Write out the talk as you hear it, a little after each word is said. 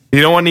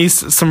You don't want to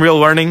use some real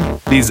learning?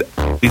 These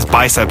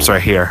biceps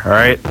right here, all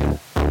right?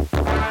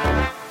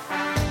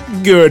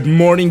 Good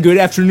morning, good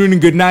afternoon,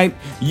 and good night.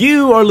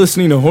 You are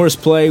listening to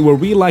Horseplay, where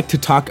we like to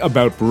talk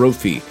about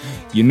Brophy.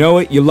 You know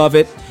it, you love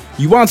it,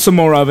 you want some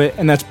more of it,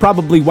 and that's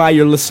probably why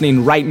you're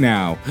listening right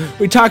now.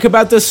 We talk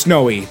about the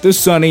snowy, the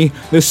sunny,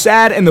 the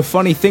sad, and the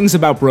funny things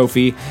about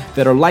Brophy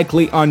that are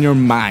likely on your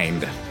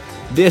mind.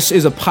 This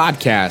is a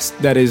podcast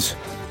that is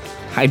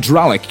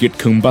hydraulic yet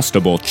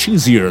combustible,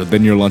 cheesier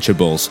than your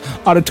Lunchables,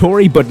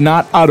 auditory but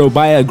not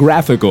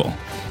autobiographical.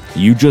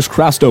 You just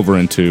crossed over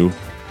into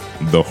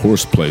the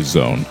Horseplay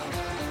Zone.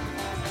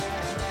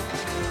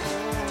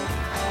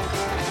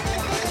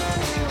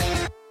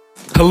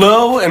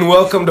 Hello and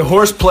welcome to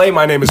Horseplay.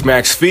 My name is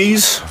Max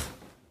Fees.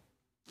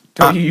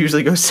 Don't you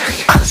usually go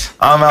second?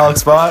 I'm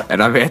Alex Bott.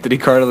 And I'm Anthony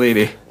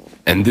Cardellini.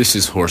 And this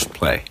is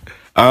Horseplay.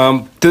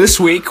 This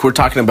week we're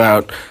talking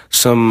about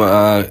some,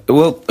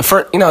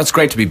 it's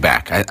great to be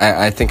back.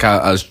 I think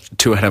I was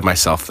too ahead of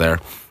myself there.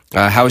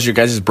 How was your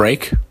guys'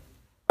 break?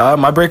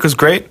 My break was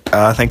great.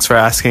 Thanks for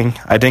asking.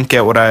 I didn't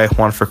get what I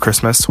wanted for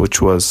Christmas,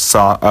 which was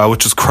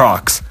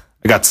Crocs.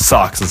 I got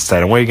socks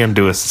instead. And what are you going to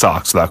do with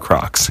socks without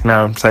Crocs? You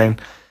know what I'm saying?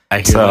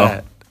 I hear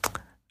that.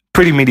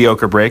 Pretty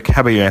mediocre break.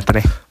 How about you,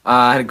 Anthony?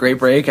 I had a great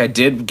break. I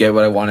did get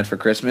what I wanted for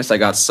Christmas. I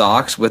got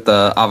socks with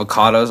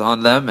avocados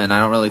on them, and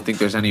I don't really think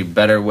there's any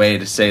better way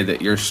to say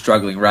that you're a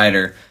struggling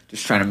writer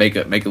just trying to make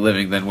a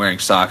living than wearing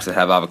socks that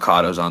have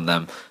avocados on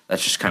them. That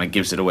just kind of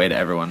gives it away to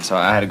everyone. So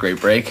I had a great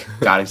break.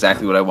 Got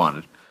exactly what I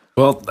wanted.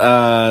 Well,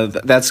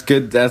 that's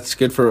good. That's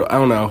good for, I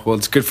don't know. Well,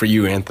 it's good for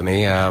you,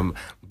 Anthony.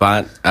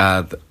 But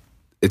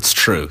it's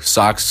true.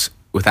 Socks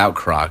without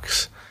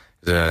Crocs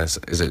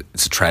is a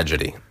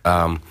tragedy.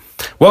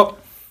 Well,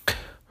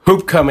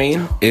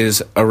 Hoopcoming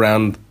is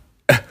around.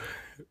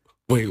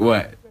 Wait,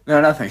 what?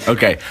 No, nothing.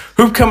 Okay,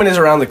 Hoopcoming is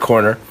around the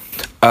corner.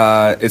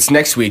 It's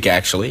next week,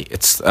 actually.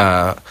 It's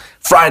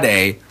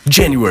Friday,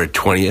 January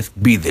 20th.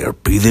 Be there,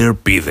 be there,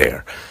 be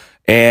there.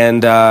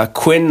 And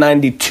Quinn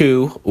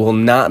 92 will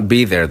not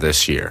be there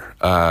this year.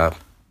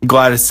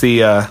 Glad to see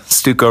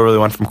Stuco really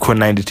went from Quinn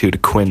 92 to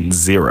Quinn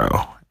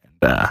 0.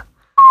 And,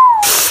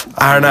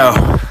 I don't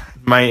know.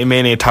 May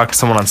need to talk to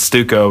someone on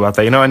Stuco about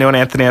that. You know anyone,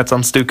 Anthony, that's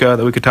on Stuco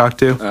that we could talk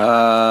to?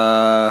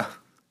 The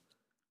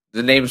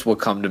names will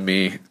come to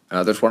me.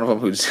 There's one of them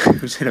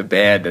who's in a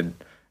band and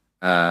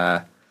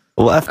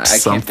Left I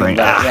something.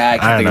 I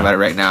can't think about it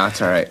right now.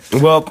 It's all right.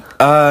 Well,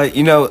 I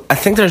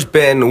think there's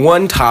been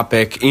one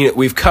topic.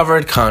 We've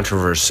covered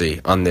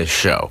controversy on this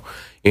show.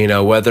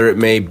 Whether it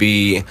may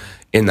be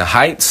in the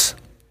Heights,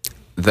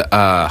 the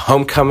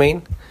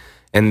Homecoming,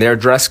 and their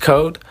dress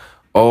code,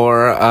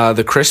 or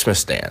the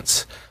Christmas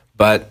dance.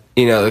 But,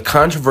 the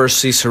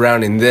controversy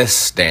surrounding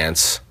this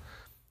dance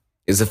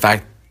is the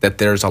fact that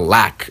there's a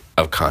lack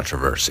of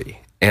controversy.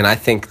 And I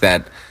think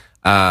that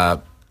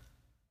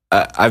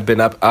I've been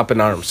up in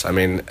arms. I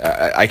mean,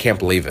 I can't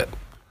believe it.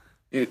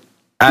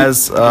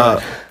 As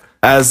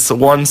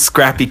one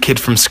scrappy kid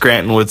from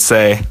Scranton would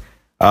say,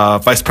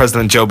 Vice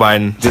President Joe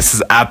Biden, this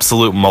is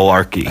absolute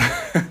malarkey.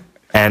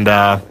 And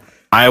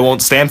I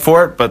won't stand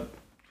for it, but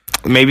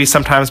maybe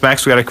sometimes,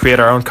 Max, we got to create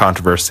our own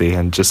controversy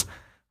and just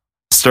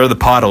stir the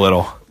pot a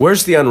little.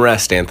 Where's the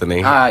unrest,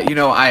 Anthony?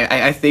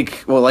 I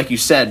think, well, like you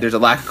said, there's a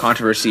lack of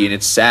controversy, and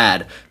it's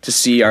sad to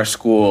see our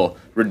school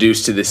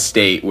reduced to this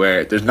state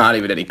where there's not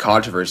even any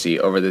controversy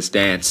over this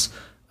dance.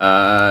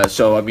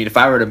 So, I mean, if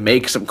I were to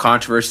make some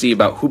controversy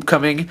about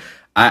Hoopcoming,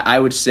 I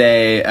would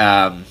say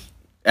at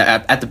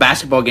the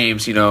basketball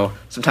games,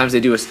 sometimes they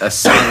do a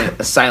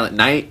silent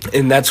night.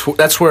 And that's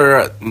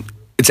where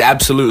it's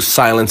absolute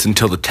silence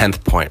until the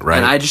 10th point, right?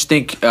 And I just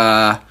think,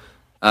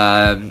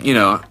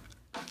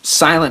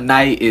 Silent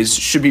Night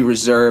should be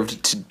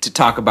reserved to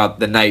talk about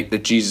the night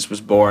that Jesus was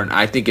born.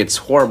 I think it's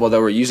horrible that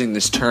we're using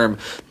this term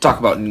to talk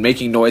about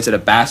making noise at a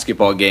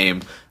basketball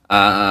game.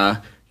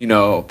 Part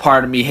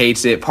of me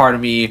hates it. Part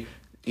of me,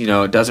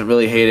 doesn't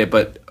really hate it.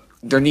 But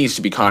there needs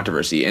to be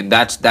controversy, and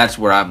that's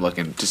where I'm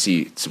looking to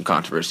see some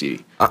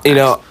controversy.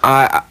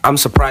 I'm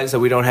surprised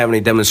that we don't have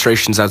any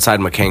demonstrations outside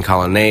McCain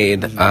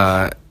Colonnade.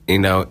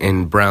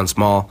 In Browns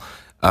Mall,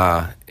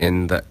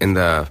 in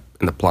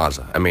the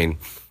plaza. I mean,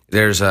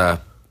 there's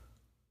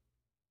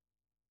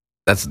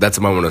that's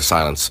a moment of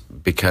silence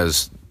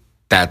because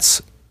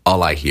that's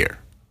all I hear.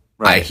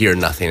 Right. I hear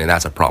nothing, and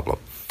that's a problem.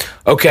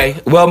 Okay,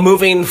 well,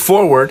 moving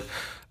forward.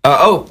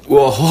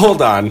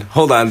 Hold on.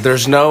 There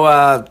is no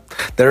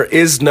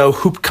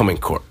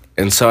Hoopcoming court,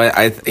 and so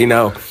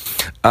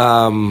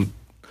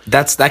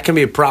that can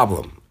be a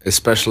problem,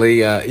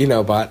 especially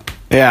Bot.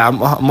 Yeah,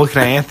 I'm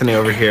looking at Anthony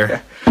over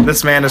here.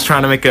 This man is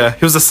trying to make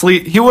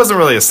he wasn't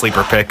really a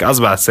sleeper pick. I was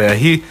about to say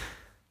he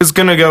was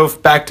going to go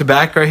back to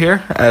back right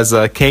here as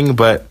a king,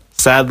 but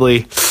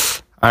sadly,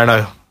 I don't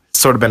know,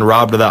 sort of been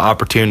robbed of that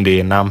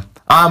opportunity, and I'm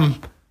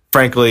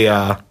frankly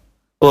a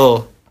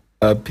little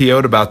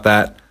PO'd about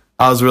that.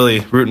 I was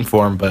really rooting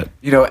for him, but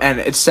and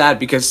it's sad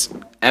because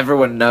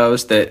everyone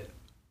knows that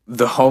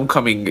the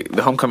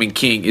homecoming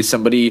king is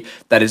somebody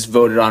that is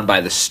voted on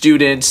by the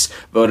students,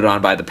 voted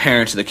on by the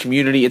parents of the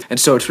community, and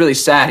so it's really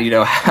sad,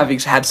 having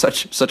had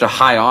such a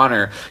high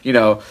honor,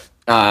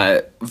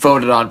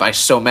 voted on by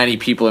so many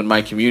people in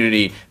my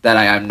community that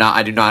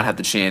I do not have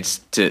the chance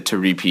to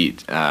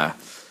repeat.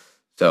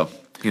 So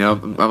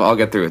I'll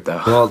get through it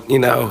though. Well,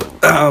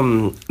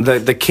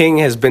 the king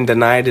has been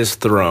denied his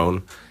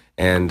throne,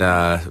 and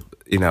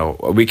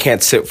we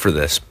can't sit for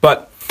this,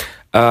 but.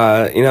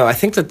 I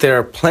think that there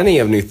are plenty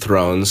of new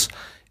thrones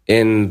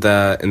in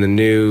the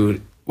new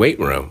weight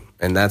room,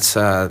 and that's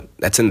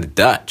in the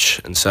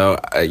Dutch, and so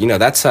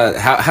that's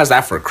how's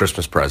that for a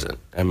Christmas present?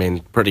 I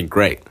mean, pretty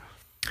great.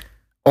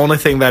 Only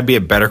thing that'd be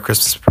a better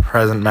Christmas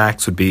present,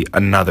 Max, would be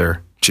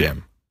another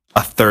gym,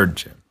 a third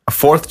gym, a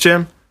fourth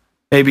gym,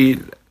 maybe.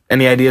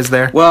 Any ideas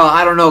there? Well,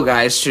 I don't know,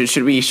 guys.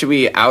 Should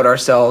we out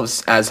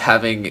ourselves as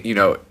having made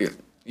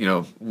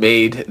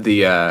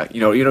the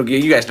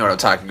you guys know what I'm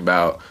talking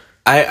about.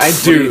 I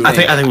do. I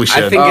think we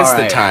should. I think it's All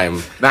right. the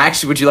time.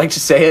 Max, would you like to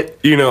say it?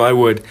 I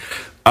would.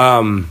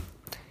 That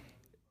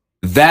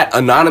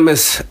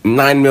anonymous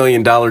 $9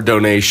 million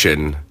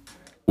donation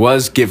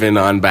was given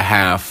on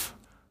behalf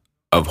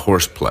of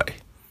Horseplay,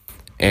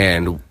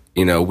 and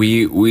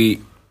we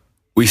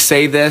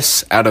say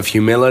this out of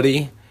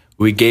humility.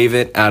 We gave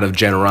it out of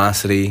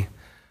generosity,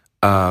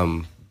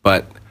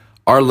 but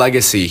our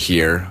legacy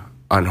here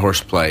on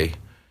Horseplay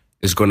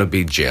is going to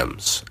be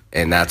gyms,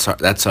 and that's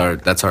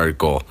our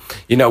goal.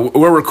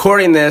 We're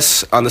recording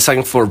this on the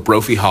second floor of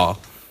Brophy Hall,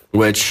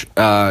 which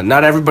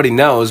not everybody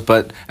knows,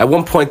 but at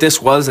one point this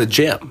was a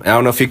gym. I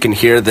don't know if you can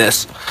hear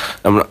this.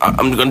 I'm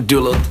going to do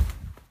a little.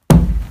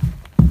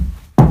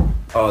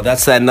 Oh,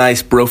 that's that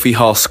nice Brophy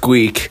Hall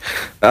squeak.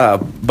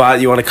 Bot,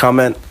 you want to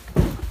comment?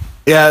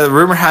 Yeah, the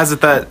rumor has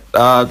it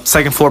that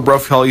second floor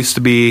Brophy Hall used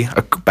to be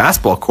a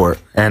basketball court,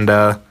 and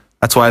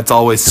that's why it's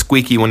always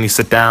squeaky when you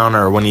sit down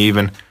or when you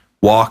even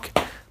walk.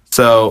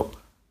 So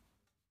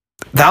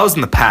that was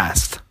in the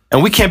past,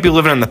 and we can't be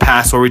living in the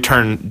past where we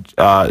turn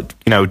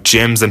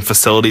gyms and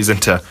facilities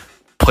into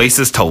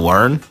places to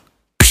learn.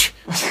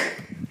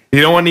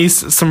 You don't want to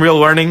use some real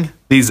learning?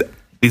 These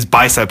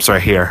biceps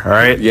right here, all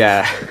right?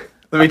 Yeah.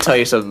 Let me tell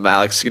you something,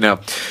 Alex.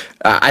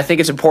 I think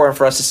it's important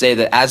for us to say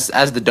that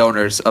as the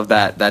donors of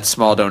that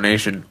small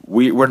donation,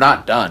 we're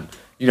not done.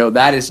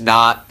 That is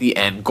not the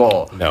end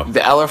goal. No.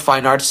 The Eller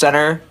Fine Arts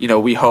Center,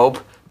 we hope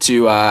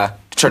to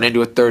turn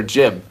into a third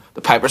gym.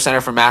 The Piper Center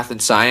for Math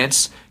and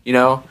Science,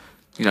 and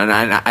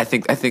I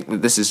think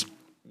that this is,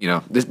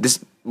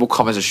 this will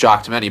come as a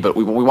shock to many, but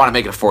we want to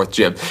make it a fourth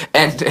gym.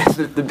 And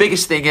the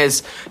biggest thing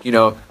is,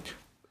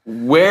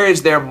 where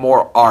is there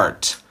more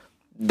art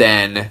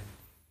than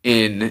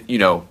in,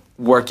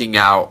 working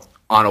out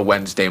on a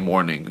Wednesday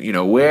morning?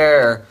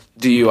 Where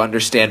do you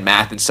understand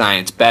math and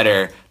science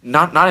better?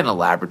 Not in a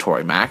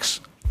laboratory,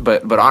 Max,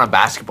 but on a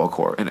basketball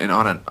court and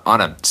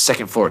on a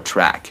second floor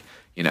track.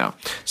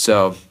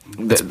 So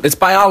it's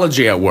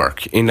biology at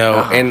work, and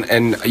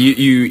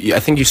you I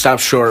think you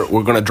stopped short.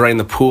 We're going to drain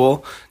the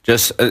pool,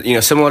 just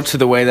similar to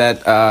the way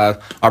that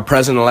our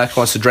president-elect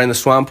wants to drain the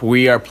swamp.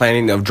 We are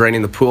planning of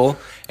draining the pool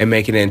and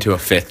making it into a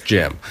fifth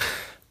gym.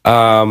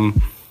 But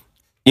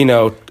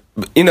you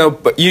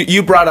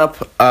brought up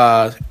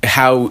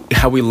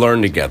how we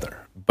learn together.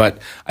 But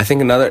I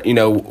think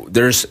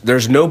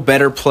there's no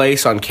better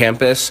place on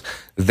campus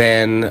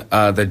than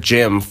the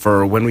gym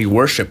for when we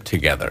worship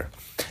together.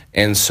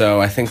 And so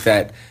I think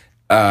that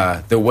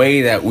the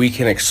way that we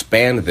can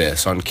expand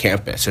this on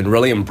campus and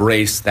really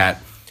embrace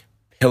that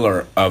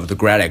pillar of the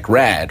grad at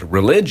grad,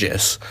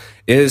 religious,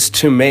 is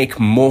to make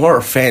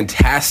more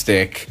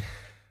fantastic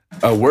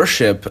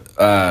worship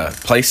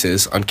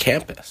places on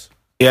campus.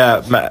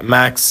 Yeah,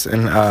 Max,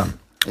 and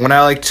when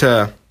I like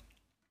to,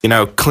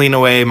 clean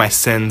away my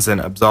sins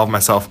and absolve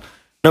myself,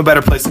 no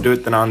better place to do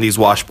it than on these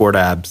washboard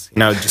abs.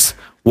 Just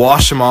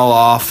wash them all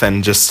off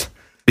and just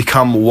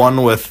become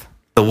one with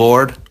the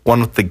Lord, one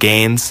with the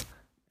gains,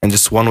 and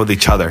just one with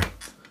each other.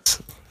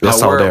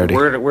 Solidarity.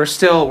 We're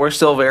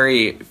still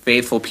very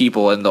faithful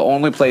people, and the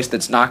only place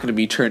that's not going to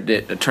be turned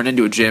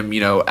into a gym,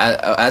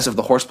 as of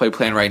the Horseplay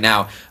plan right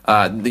now,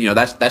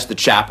 that's the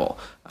chapel.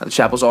 The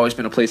chapel's always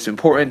been a place of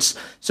importance,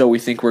 so we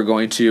think we're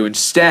going to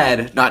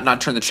instead not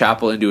turn the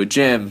chapel into a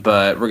gym,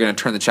 but we're going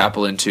to turn the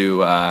chapel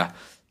into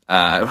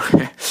another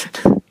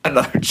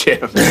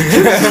gym.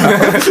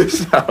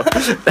 so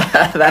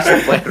that's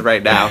the plan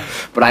right now.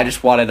 But I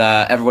just wanted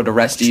everyone to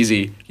rest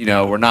easy.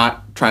 We're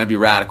not trying to be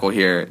radical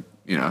here.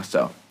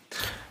 So.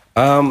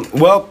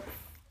 Poetry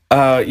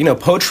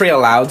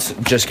Out Loud's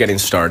just getting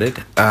started.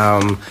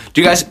 Did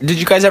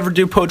you guys ever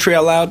do Poetry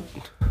Out Loud?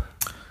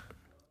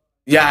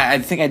 Yeah, I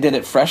think I did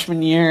it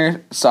freshman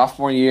year,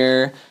 sophomore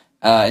year,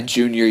 and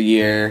junior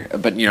year.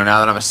 But now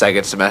that I'm a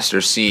second semester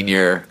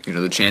senior,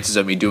 the chances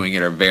of me doing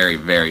it are very,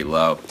 very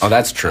low. Oh,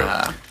 that's true.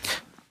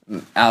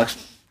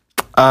 Alex.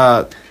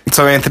 So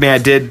Anthony, I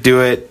did do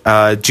it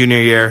junior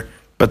year,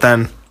 but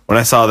then when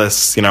I saw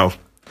this,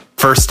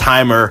 first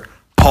timer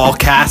Paul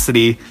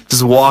Cassidy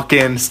just walk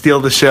in, steal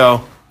the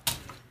show,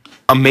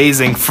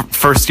 amazing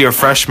first year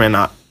freshman.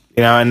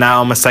 and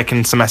now I'm a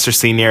second semester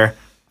senior.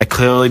 I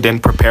clearly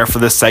didn't prepare for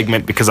this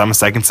segment because I'm a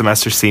second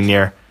semester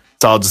senior.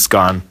 It's all just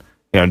gone,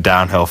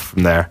 downhill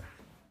from there.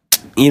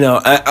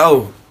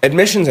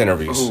 Admissions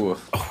interviews. Ooh.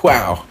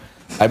 Wow.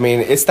 I mean,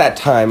 it's that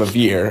time of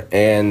year,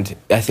 and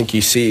I think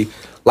you see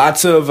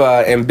lots of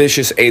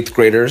ambitious 8th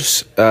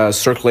graders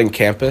circling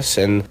campus,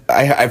 and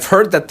I've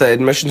heard that the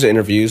admissions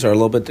interviews are a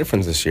little bit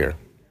different this year.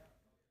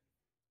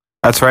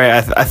 That's right.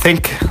 I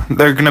think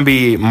they're going to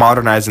be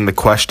modernizing the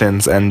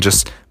questions and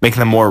just making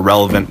them more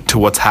relevant to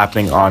what's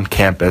happening on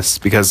campus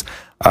because,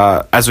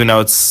 as we know,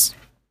 it's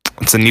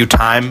a new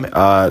time,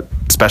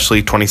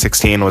 especially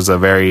 2016 was a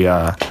very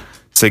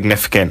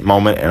significant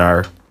moment in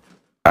our,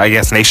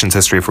 nation's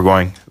history if we're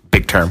going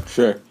big term.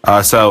 Sure.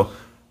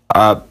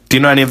 Do you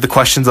know any of the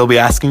questions they'll be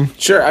asking?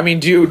 Sure. I mean,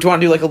 do you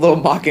want to do like a little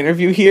mock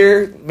interview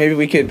here? Maybe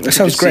we could. That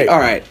sounds great. All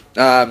right.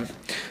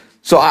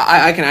 So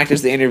I can act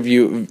as the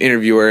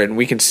interviewer, and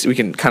we can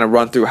kind of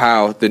run through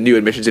how the new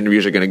admissions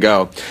interviews are going to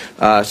go.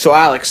 So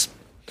Alex,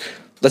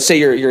 let's say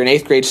you're an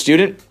 8th grade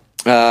student.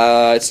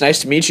 It's nice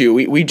to meet you.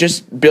 We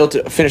just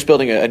finished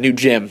building a new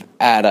gym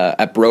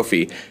at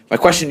Brophy. My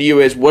question to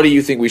you is, what do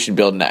you think we should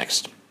build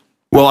next?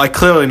 Well, I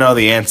clearly know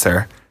the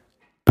answer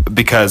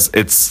because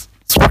it's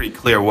pretty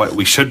clear what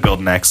we should build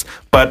next.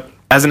 But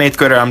as an 8th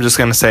grader, I'm just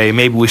going to say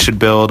maybe we should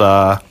build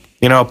a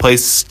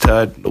place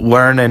to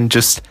learn and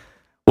just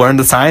learn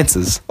the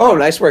sciences. Oh,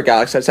 nice work,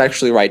 Alex. That's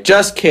actually right.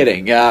 Just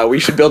kidding. We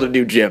should build a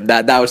new gym.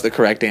 That was the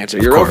correct answer.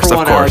 You're 0 for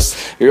 1,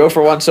 Alex. You're 0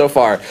 for 1 so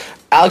far.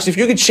 Alex, if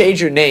you could change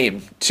your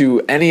name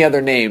to any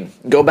other name,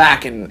 go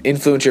back and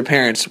influence your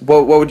parents,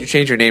 what would you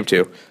change your name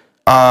to?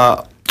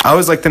 I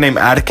always like the name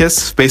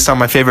Atticus, based on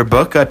my favorite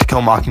book, To Kill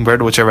a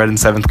Mockingbird, which I read in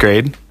 7th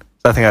grade.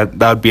 So I think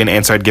that would be an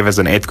answer I'd give as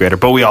an 8th grader,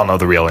 but we all know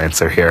the real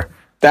answer here.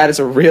 That is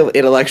a real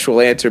intellectual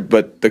answer,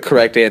 but the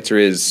correct answer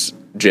is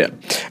Jim.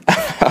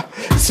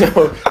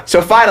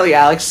 So finally,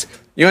 Alex,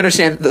 you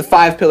understand the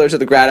 5 pillars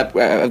of the grad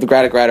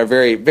are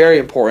very, very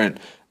important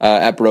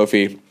at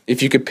Brophy.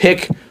 If you could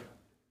pick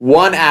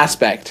one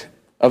aspect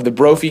of the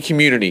Brophy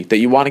community that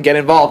you want to get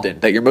involved in,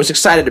 that you're most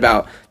excited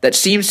about, that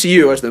seems to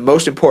you as the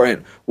most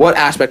important, what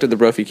aspect of the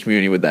Brophy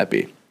community would that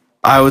be?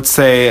 I would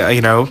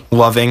say,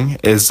 loving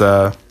is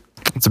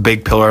it's a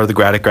big pillar of the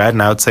grad,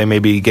 and I would say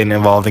maybe getting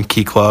involved in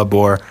Key Club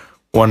or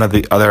one of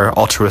the other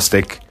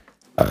altruistic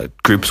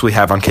groups we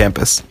have on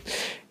campus.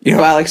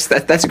 Alex,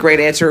 that's a great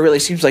answer. It really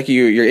seems like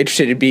you're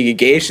interested in being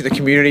engaged in the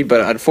community, but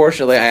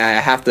unfortunately,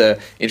 I have to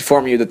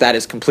inform you that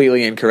is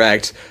completely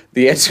incorrect.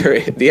 The answer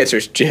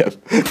is Jim.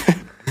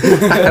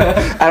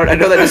 I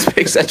know that doesn't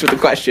make sense with the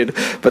question,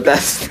 but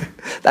that's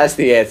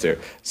the answer.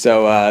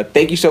 So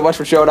thank you so much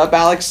for showing up,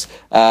 Alex.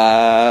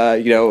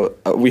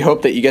 We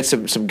hope that you get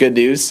some good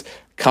news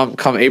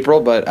come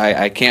April, but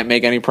I can't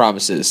make any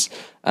promises.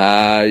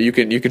 You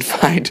can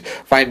find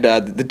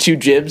the 2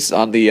 gyms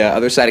on the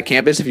other side of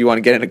campus if you want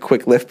to get in a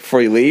quick lift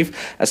before you leave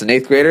as an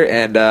 8th grader,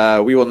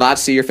 and we will not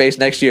see your face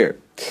next year.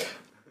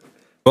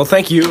 Well,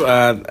 thank you.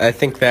 I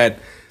think that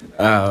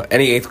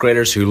any 8th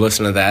graders who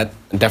listen to that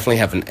definitely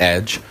have an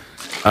edge.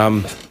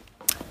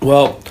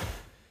 What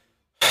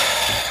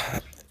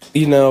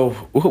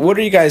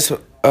are you guys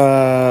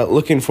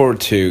looking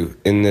forward to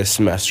in this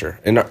semester,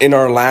 in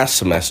our last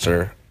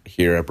semester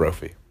here at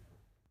Brophy?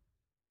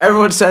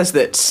 Everyone says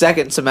that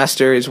second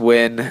semester is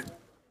when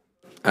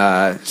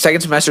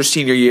second semester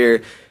senior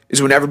year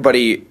is when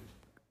everybody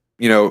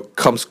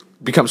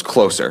becomes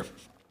closer.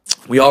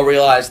 We all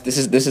realize this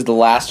is the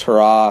last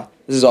hurrah.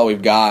 This is all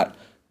we've got.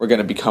 We're going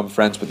to become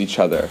friends with each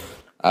other.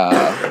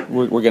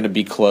 We're going to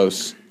be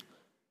close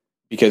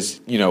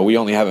because we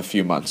only have a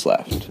few months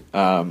left.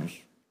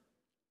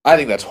 I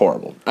think that's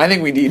horrible. I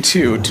think we need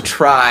to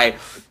try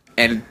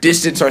and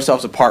distance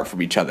ourselves apart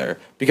from each other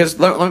because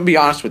let me be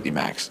honest with you,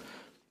 Max.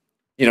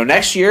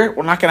 Next year,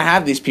 we're not going to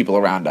have these people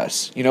around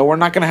us. We're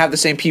not going to have the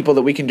same people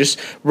that we can just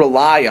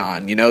rely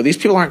on. These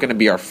people aren't going to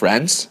be our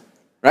friends,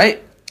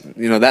 right?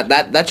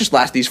 That just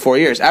lasts these 4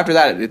 years. After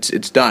that,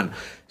 it's done.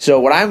 So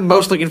what I'm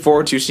most looking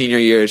forward to senior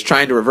year is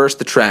trying to reverse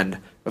the trend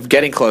of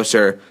getting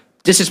closer,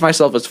 distance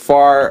myself as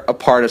far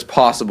apart as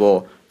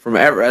possible from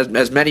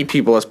as many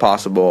people as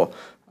possible,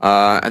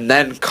 and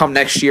then come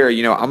next year,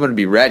 I'm going to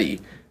be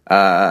ready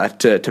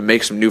to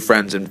make some new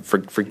friends and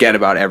forget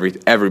about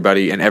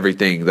everybody and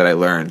everything that I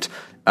learned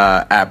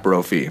at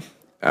Brophy,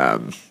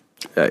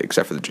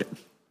 except for the gym.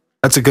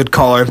 That's a good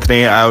call,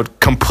 Anthony. I would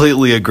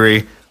completely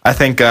agree. I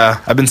think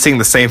I've been seeing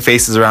the same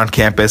faces around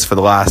campus for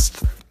the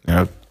last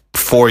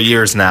 4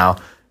 years now,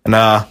 and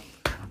I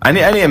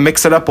need to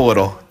mix it up a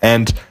little.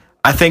 And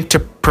I think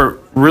to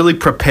really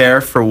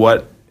prepare for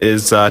what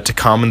is to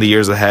come in the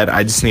years ahead,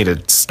 I just need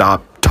to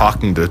stop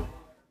talking to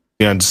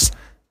just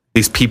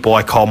these people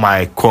I call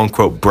my quote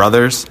unquote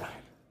brothers.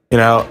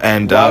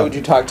 And why would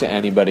you talk to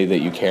anybody that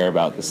you care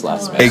about this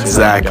last semester?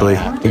 Exactly.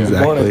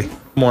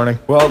 Morning.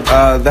 Well,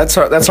 that's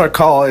our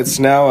call. It's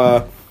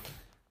now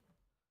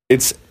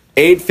it's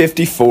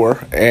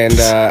 8:54, and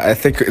I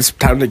think it's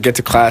time to get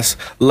to class.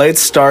 Late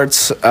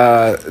starts,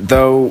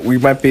 though we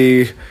might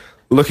be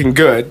looking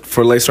good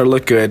for late start.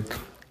 Look good.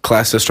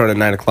 Class to start at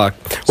 9 o'clock.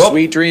 Well,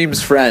 Sweet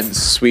dreams,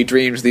 friends. Sweet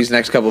dreams these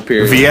next couple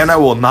periods. Vienna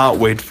will not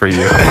wait for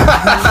you.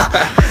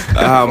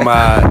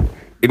 how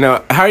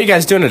are you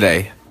guys doing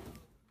today?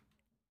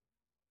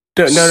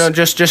 No,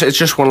 just it's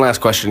just one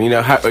last question.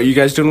 How are you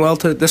guys doing well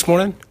this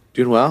morning?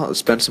 Doing well. I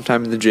spent some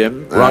time in the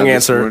gym. Wrong this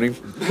answer. morning.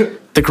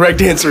 The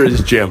correct answer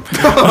is Jim.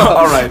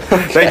 All right.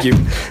 Thank you.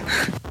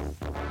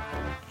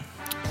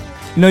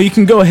 You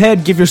can go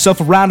ahead, give yourself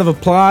a round of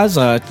applause,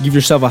 give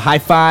yourself a high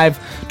five,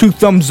 2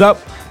 thumbs up,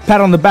 pat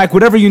on the back,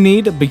 whatever you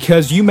need,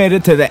 because you made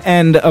it to the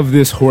end of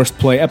this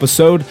Horseplay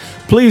episode.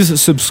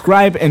 Please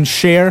subscribe and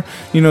share.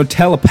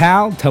 Tell a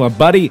pal, tell a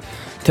buddy,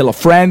 tell a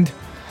friend,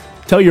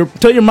 tell your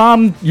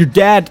mom, your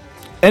dad,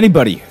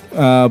 anybody.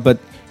 But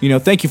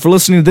thank you for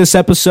listening to this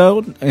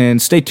episode, and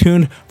stay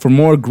tuned for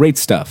more great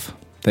stuff.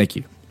 Thank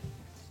you.